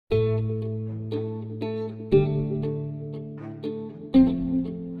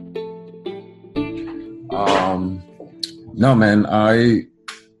No, man, I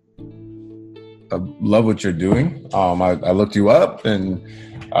love what you're doing. I looked you up, and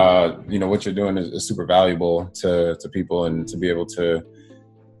what you're doing is super valuable to people, and to be able to.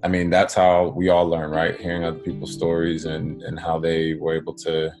 I mean, that's how we all learn, right? Hearing other people's stories and how they were able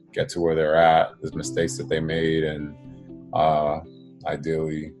to get to where they're at, the mistakes that they made, and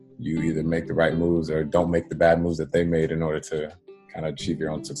ideally, you either make the right moves or don't make the bad moves that they made in order to kind of achieve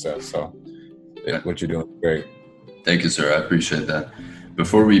your own success. So, what you're doing is great. Thank you, sir. I appreciate that.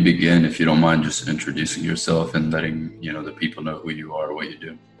 Before we begin, if you don't mind just introducing yourself and letting the people know who you are, what you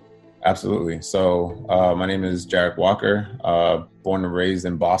do. Absolutely. So my name is Jarek Walker, born and raised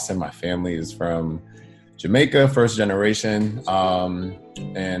in Boston. My family is from Jamaica, first generation.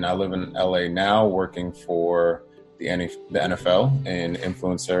 And I live in LA now, working for the NFL in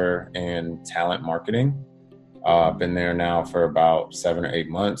influencer and talent marketing. I've been there now for about 7 or 8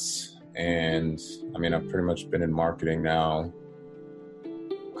 months. And I mean, I've pretty much been in marketing now,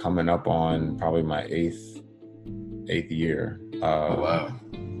 coming up on probably my eighth year. Oh, wow.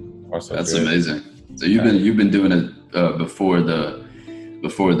 That's good. Amazing. So you've been doing it before the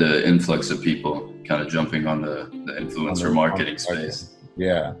influx of people kind of jumping on the influencer marketing space.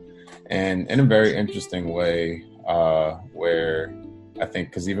 Yeah, and in a very interesting way, where I think,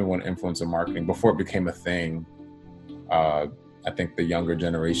 because even when influencer marketing, before it became a thing, I think the younger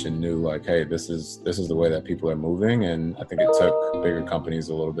generation knew, like, hey, this is the way that people are moving, and I think it took bigger companies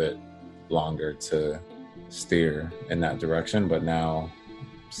a little bit longer to steer in that direction, but now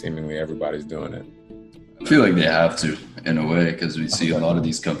seemingly everybody's doing it. I feel like they have to, in a way, because we see a lot of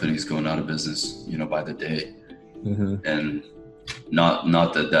these companies going out of business, by the day. Mm-hmm. And not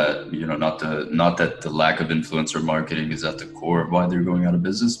that the lack of influencer marketing is at the core of why they're going out of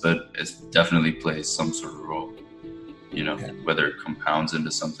business, but it definitely plays some sort of role. Whether it compounds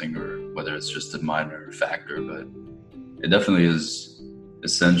into something or whether it's just a minor factor, but it definitely is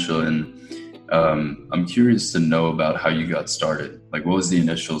essential. And I'm curious to know about how you got started. Like, what was the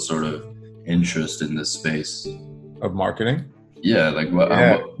initial sort of interest in this space of marketing? Yeah, like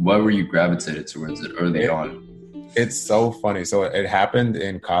why were you gravitated towards it early on? It's so funny. So it happened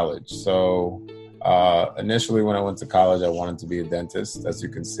in college. So initially when I went to college, I wanted to be a dentist. As you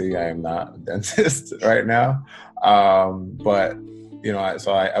can see, I am not a dentist right now. But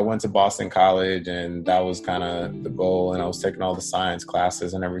I went to Boston College, and that was kind of the goal. And I was taking all the science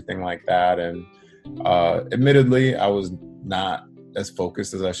classes and everything like that. And admittedly, I was not as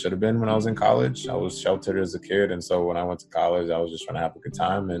focused as I should have been when I was in college. I was sheltered as a kid. And so when I went to college, I was just trying to have a good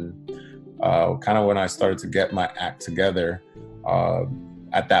time. And kind of when I started to get my act together,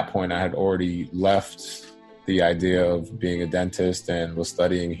 at that point, I had already left the idea of being a dentist and was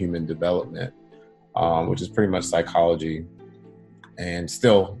studying human development, which is pretty much psychology, and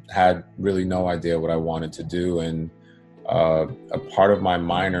still had really no idea what I wanted to do. And a part of my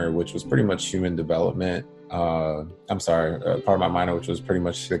minor, which was pretty much human development, part of my minor, which was pretty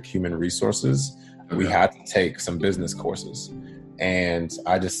much like human resources, we had to take some business courses. And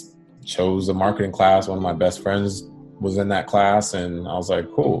I just chose a marketing class. One of my best friends was in that class, and I was like,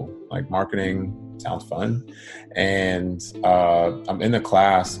 cool, like marketing sounds fun. And I'm in the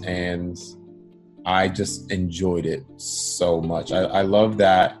class, and I just enjoyed it so much. I love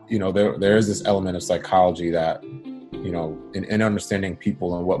that, there is this element of psychology that, in understanding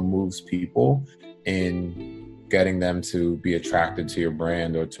people and what moves people in getting them to be attracted to your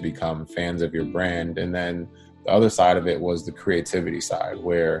brand or to become fans of your brand. And then the other side of it was the creativity side,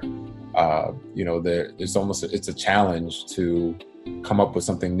 where, it's a challenge to come up with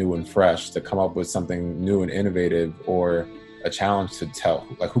something new and fresh, to come up with something new and innovative, or a challenge to tell,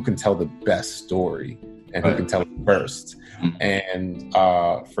 like, who can tell the best story and who can tell it first. And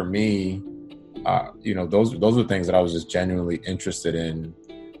for me, those were things that I was just genuinely interested in.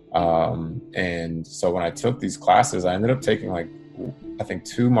 And so when I took these classes, I ended up taking I think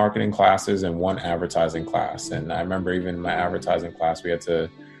 2 marketing classes and 1 advertising class. And I remember even in my advertising class, we had to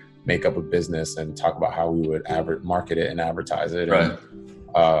make up a business and talk about how we would market it and advertise it. Right.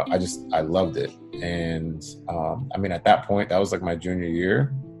 And I loved it. And at that point, that was like my junior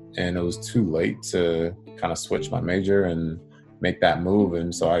year, and it was too late to kind of switch my major and make that move.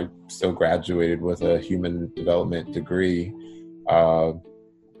 And so I still graduated with a human development degree.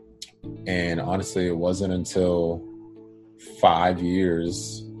 And honestly, it wasn't until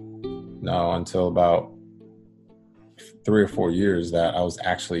until about 3 or 4 years that I was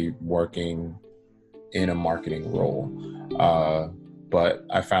actually working in a marketing role. But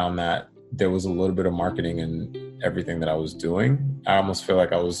I found that there was a little bit of marketing in everything that I was doing. I almost feel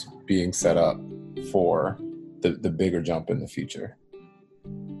like I was being set up for the bigger jump in the future.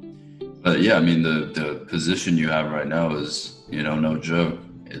 Yeah, I mean, the position you have right now is, no joke.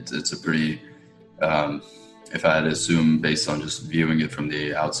 It's a pretty, if I had to assume based on just viewing it from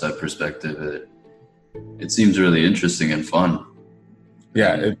the outside perspective, it seems really interesting and fun.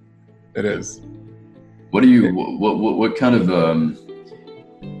 Yeah, it is. What do you, what kind of,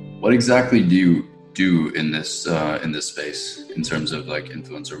 what exactly do you do in this space in terms of like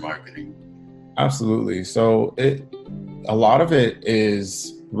influencer marketing? Absolutely. So a lot of it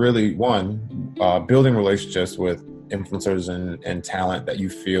is really building relationships with influencers and talent that you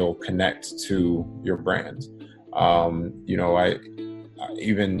feel connect to your brand. I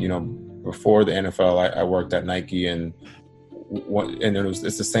even, before the NFL, I worked at Nike, and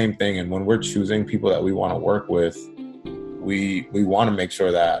it's the same thing. And when we're choosing people that we want to work with, we want to make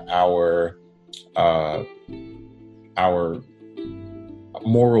sure that our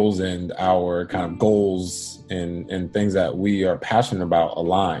morals and our kind of goals and things that we are passionate about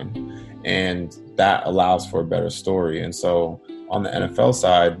align, and that allows for a better story. And so on the NFL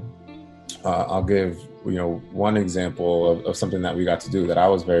side, I'll give one example of something that we got to do that I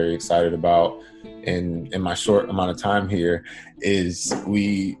was very excited about in my short amount of time here. Is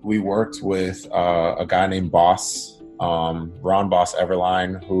we worked with a guy named Ron Boss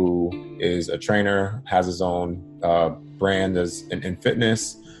Everline, who is a trainer, has his own brand in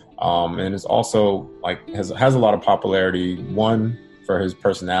fitness, and is also has a lot of popularity. One, for his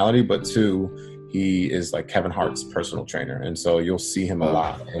personality, but two, he is like Kevin Hart's personal trainer, and so you'll see him a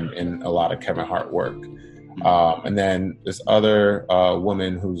lot in a lot of Kevin Hart work. And then this other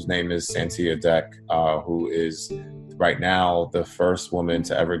woman whose name is Santia Deck, who is right now the first woman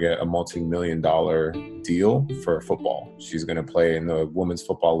to ever get a multi-million-dollar deal for football. She's going to play in the Women's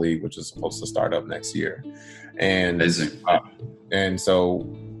Football League, which is supposed to start up next year. And and so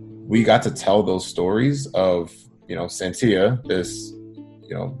we got to tell those stories of Santia, this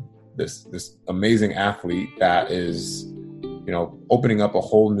this amazing athlete that is opening up a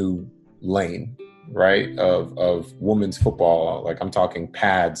whole new lane, right, of women's football. Like, I'm talking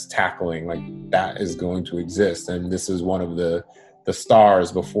pads, tackling, like that is going to exist, and this is one of the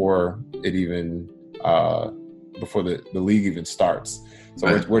stars before it even before the league even starts.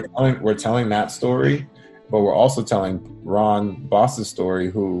 So we're telling that story, but we're also telling Ron Boss's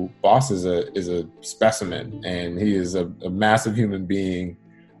story, who Boss is a specimen, and he is a massive human being,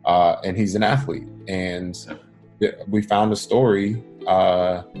 and he's an athlete. And we found a story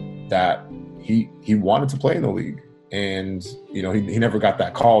that he wanted to play in the league, and he never got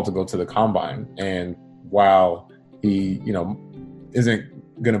that call to go to the combine. And while he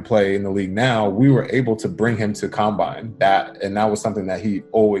isn't going to play in the league now, we were able to bring him to combine, and that was something that he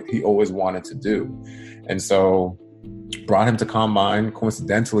always wanted to do. And so brought him to combine.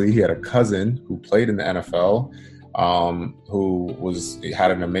 Coincidentally, he had a cousin who played in the NFL, who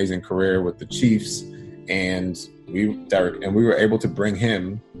had an amazing career with the Chiefs, and we were able to bring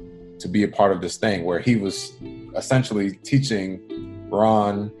him to be a part of this thing where he was essentially teaching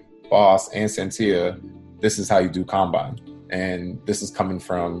Ron, Boss, and Santia, this is how you do combine. And this is coming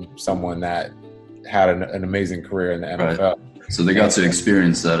from someone that had an amazing career in the NFL. Right. So they got to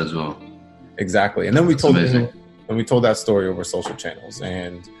experience that as well. Exactly. And then we told that story over social channels,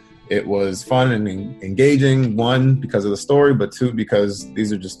 and it was fun and engaging, one, because of the story, but two, because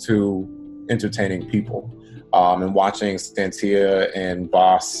these are just two entertaining people. And watching Santia and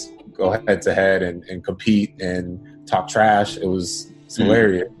Boss go head to head and compete and talk trash, it's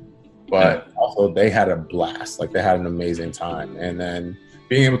hilarious. But also they had a blast. Like, they had an amazing time. And then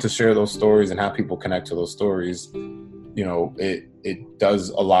being able to share those stories and have people connect to those stories, it does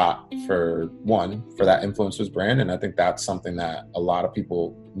a lot for that influencer's brand. And I think that's something that a lot of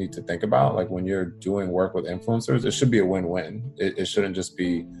people need to think about. Like, when you're doing work with influencers, it should be a win-win. It shouldn't just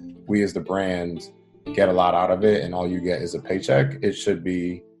be we as the brand get a lot out of it and all you get is a paycheck. It should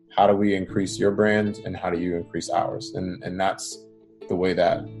be, how do we increase your brand and how do you increase ours? And that's the way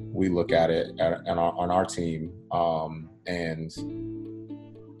that we look at it on our team.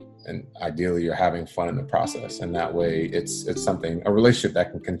 And ideally you're having fun in the process. And that way it's a relationship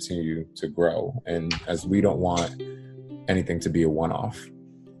that can continue to grow. And as we don't want anything to be a one-off,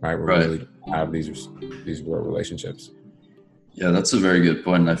 right? We really have these real relationships. Yeah, that's a very good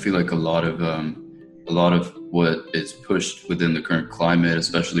point. And I feel like a lot of what is pushed within the current climate,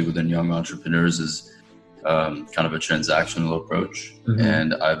 especially within young entrepreneurs, is kind of a transactional approach. Mm-hmm.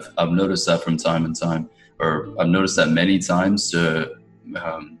 And I've noticed that from time to time, or I've noticed that many times, to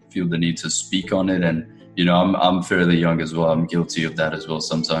feel the need to speak on it. And I'm fairly young as well. I'm guilty of that as well.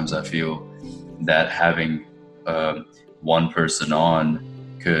 Sometimes I feel that having one person on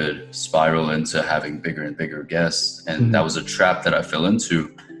could spiral into having bigger and bigger guests, and that was a trap that I fell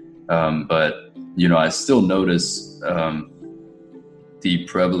into. But, I still notice the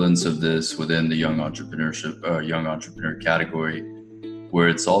prevalence of this within the young entrepreneur category, where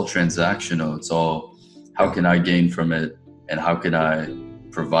it's all transactional. It's all, how can I gain from it? And how can I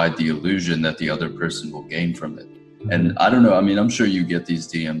provide the illusion that the other person will gain from it? And I don't know, I mean, I'm sure you get these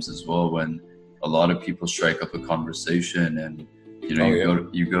DMs as well, when a lot of people strike up a conversation and,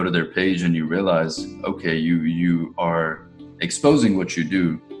 you go to their page and you realize, okay, you are exposing what you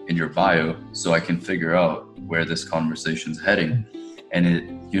do in your bio, so I can figure out where this conversation's heading. And it,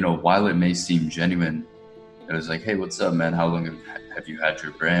 while it may seem genuine, it was like, hey, what's up, man? How long have you had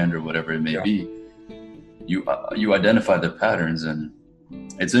your brand, or whatever it may be? You identify the patterns. And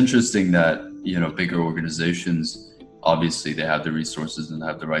it's interesting that, bigger organizations, obviously they have the resources and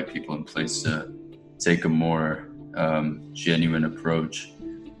have the right people in place to take a more genuine approach.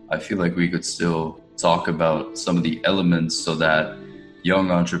 I feel like we could still talk about some of the elements so that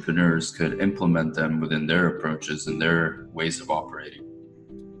young entrepreneurs could implement them within their approaches and their ways of operating.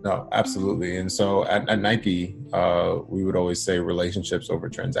 No, absolutely. And so at Nike, we would always say relationships over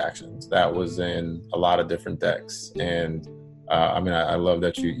transactions. That was in a lot of different decks. And I love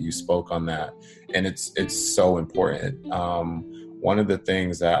that you spoke on that. And it's so important. One of the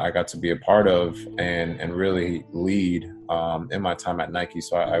things that I got to be a part of and really lead in my time at Nike.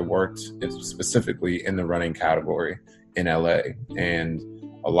 So I worked specifically in the running category in LA. And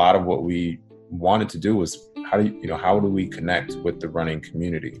a lot of what we wanted to do was how do we connect with the running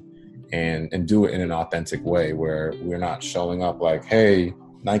community and do it in an authentic way, where we're not showing up like, hey,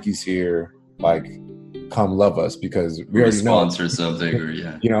 Nike's here, like, come love us, because we already sponsor something, or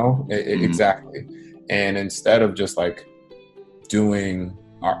exactly. And instead of just like doing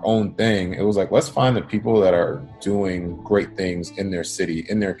our own thing, it was like, let's find the people that are doing great things in their city,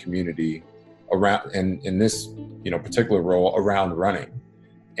 in their community, around, and in this particular role around running.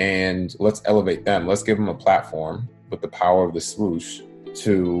 And let's elevate them. Let's give them a platform with the power of the swoosh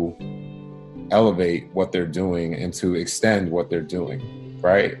to elevate what they're doing and to extend what they're doing,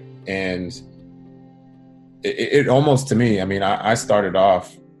 right? And it almost, to me, I started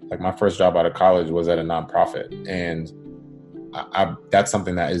off, like, my first job out of college was at a nonprofit, and that's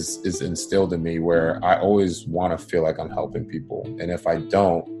something that is instilled in me, where I always want to feel like I'm helping people, and if I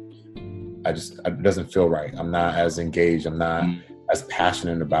don't, it doesn't feel right. I'm not as engaged. I'm not as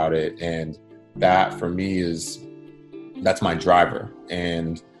passionate about it. And that for me that's my driver.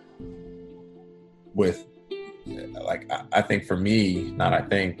 And with, like, for me,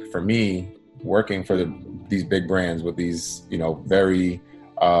 working for these big brands with these, very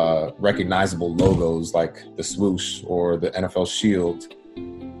recognizable logos like the swoosh or the NFL shield,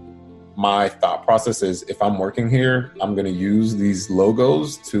 my thought process is, if I'm working here, I'm going to use these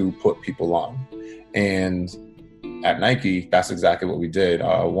logos to put people on. And at Nike, that's exactly what we did.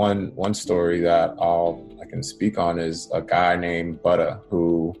 One story that I can speak on is a guy named Butta,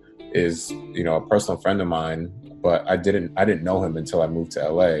 who is, a personal friend of mine, but I didn't know him until I moved to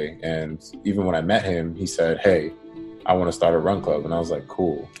LA. And even when I met him, he said, hey, I want to start a run club. And I was like,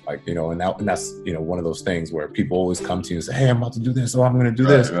 cool. Like, and that's, one of those things where people always come to you and say, hey, I'm about to do this, or I'm going to do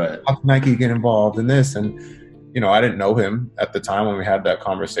this. Right. How can Nike get involved in this? And, I didn't know him at the time when we had that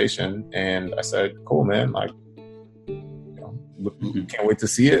conversation. And I said, cool, man. Like, can't wait to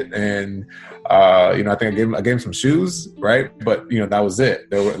see it. And, I think I gave him some shoes, right? But, that was it.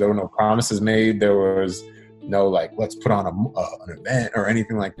 There were no promises made. There was no, like, let's put on an event or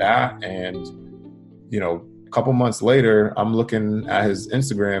anything like that. And, a couple months later, I'm looking at his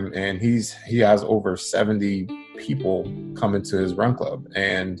Instagram, and he has over 70 people coming to his run club.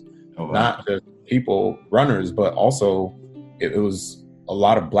 And not just people, runners, but also it was a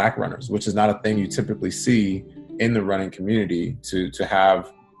lot of Black runners, which is not a thing you typically see in the running community, to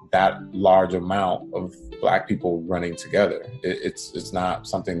have that large amount of Black people running together. It's not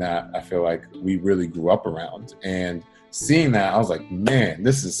something that I feel like we really grew up around. And seeing that, I was like, man,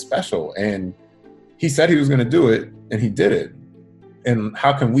 this is special. And he said he was going to do it, and he did it. And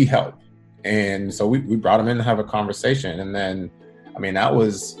how can we help? And so we brought him in to have a conversation. And then, that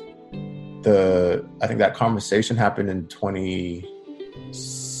was I think that conversation happened in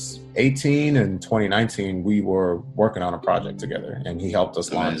 2018, and 2019, we were working on a project together, and he helped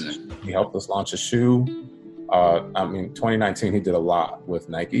us launch a shoe. 2019, he did a lot with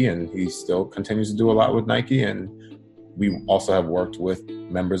Nike, and he still continues to do a lot with Nike. And we also have worked with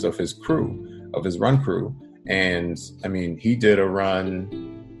members of his crew, of his run crew. And he did a run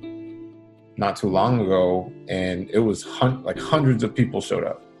not too long ago, and it was hundreds of people showed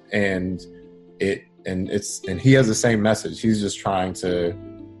up. And he has the same message. He's just trying to,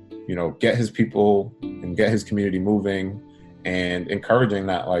 get his people and get his community moving. and encouraging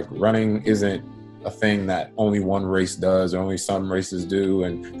that like running isn't a thing that only one race does or only some races do,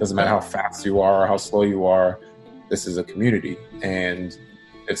 and it doesn't matter how fast you are or how slow you are. This is a community and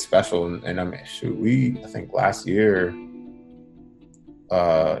it's special. And I mean, shoot, I think last year,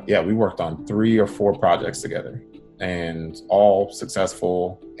 we worked on 3 or 4 projects together, and all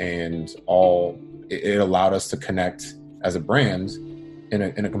successful, and it allowed us to connect as a brand in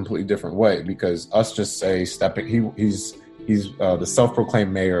a completely different way, because us just say he's the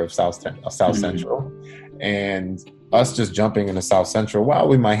self-proclaimed mayor of South Central, and us just jumping into South Central, while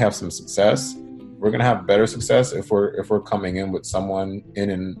we might have some success, we're going to have better success if we're coming in with someone in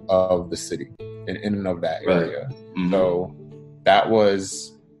and of the city, in and of that area. Right. Mm-hmm. So that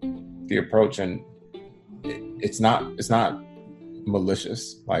was the approach, and it's not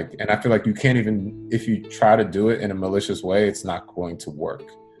malicious. Like, and I feel like you can't even, if you try to do it in a malicious way, it's not going to work.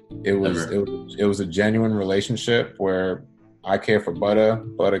 It was a genuine relationship where I care for Butter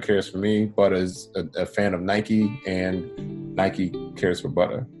cares for me. Butter is a fan of Nike, and Nike cares for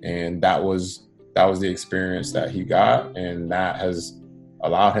Butter, and that was the experience that he got, and that has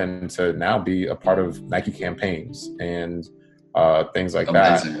allowed him to now be a part of Nike campaigns and things like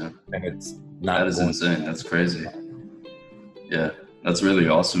amazing, that. Yeah. And it's not. That is insane. That's crazy. Yeah, that's really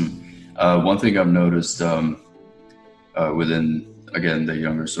awesome. One thing I've noticed within, again, the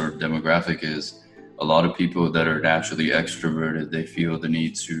younger sort of demographic is a lot of people that are naturally extroverted, they feel the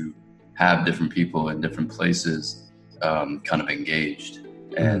need to have different people in different places kind of engaged.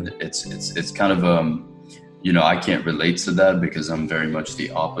 And it's kind of, I can't relate to that because I'm very much the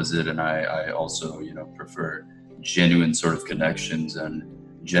opposite. And I also, prefer genuine sort of connections and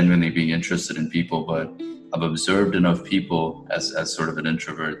genuinely being interested in people. But I've observed enough people as sort of an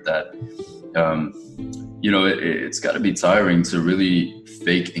introvert that, it's got to be tiring to really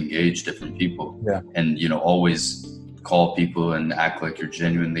fake engage different people. Yeah. And, always call people and act like you're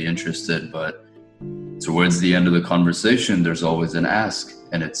genuinely interested. But towards the end of the conversation, there's always an ask,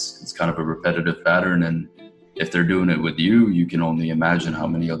 and it's kind of a repetitive pattern. And if they're doing it with you, you can only imagine how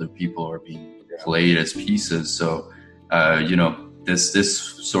many other people are being played as pieces. So, this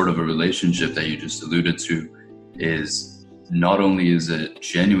sort of a relationship that you just alluded to is not only is it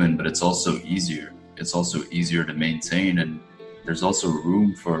genuine, but it's also easier. It's also easier to maintain, and there's also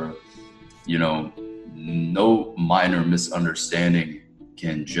room for, no minor misunderstanding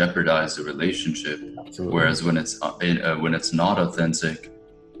can jeopardize the relationship. Absolutely. Whereas when it's not authentic,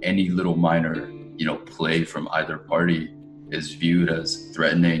 any little minor, play from either party is viewed as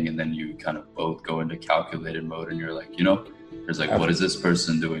threatening, and then you kind of both go into calculated mode, and you're like, there's like, what is this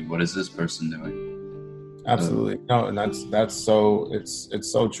person doing? What is this person doing? Absolutely. No, and that's so, it's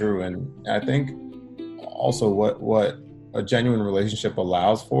so true. And I think also what a genuine relationship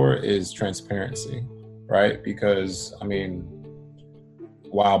allows for is transparency, right? Because I mean,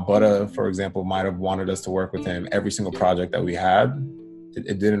 while Butter, for example, might have wanted us to work with him every single project that we had,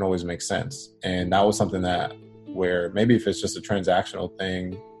 it didn't always make sense. And that was something that, where maybe if it's just a transactional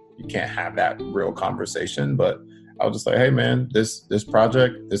thing, you can't have that real conversation. But I was just like, hey man, this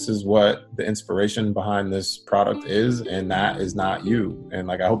project, this is what the inspiration behind this product is, and that is not you. And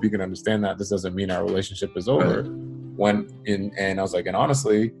like, I hope you can understand that this doesn't mean our relationship is over. And I was like, and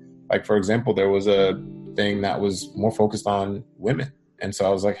honestly, like, for example, there was a thing that was more focused on women. And so I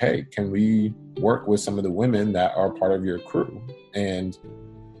was like, hey, can we work with some of the women that are part of your crew? And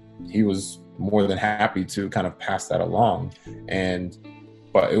he was more than happy to kind of pass that along.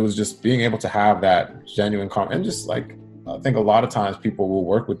 But it was just being able to have that genuine and just like, I think a lot of times people will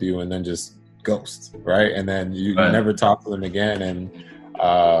work with you and then just ghost, right? And then you never talk to them again. And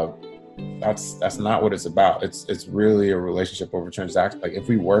that's not what it's about. It's really a relationship over transaction. Like, if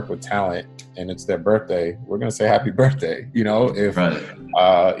we work with talent and it's their birthday, we're going to say happy birthday.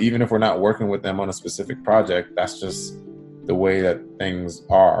 Even if we're not working with them on a specific project, that's just the way that things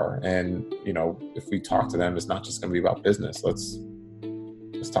are. And, if we talk to them, it's not just going to be about business. Let's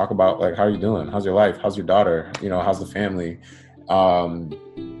talk about, like, how are you doing? How's your life? How's your daughter? How's the family? And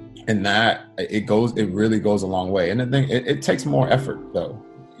that it really goes a long way. And I think it takes more effort though.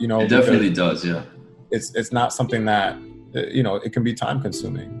 It definitely does. Yeah. It's not something that, it can be time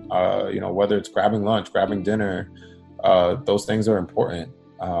consuming, whether it's grabbing lunch, grabbing dinner, those things are important.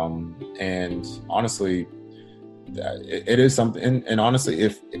 And honestly, it is something, and honestly,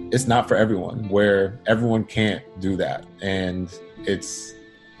 if it's not for everyone, where everyone can't do that, and it's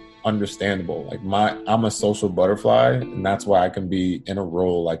understandable. Like, I'm a social butterfly, and that's why I can be in a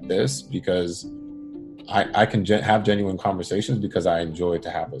role like this, because I can have genuine conversations because I enjoy to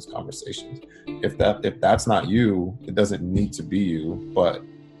have those conversations. If that's not you, it doesn't need to be you, but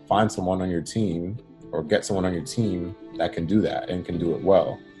find someone on your team or get someone on your team that can do that and can do it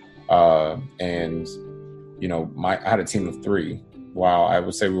well. And, you know, I had a team of 3. While I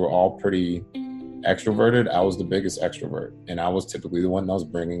would say we were all pretty extroverted, I was the biggest extrovert. And I was typically the one that was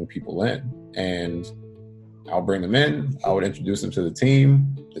bringing people in. And I'll bring them in, I would introduce them to the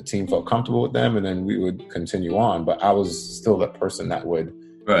team felt comfortable with them, and then we would continue on. But I was still that person that would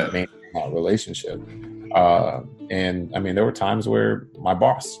maintain that relationship. And I mean, there were times where my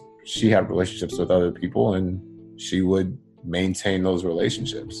boss, she had relationships with other people, and she would maintain those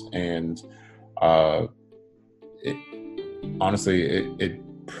relationships. And it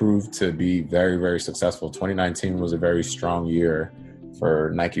proved to be very, very successful. 2019 was a very strong year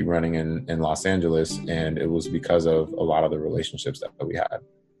for Nike running in Los Angeles, and it was because of a lot of the relationships that we had.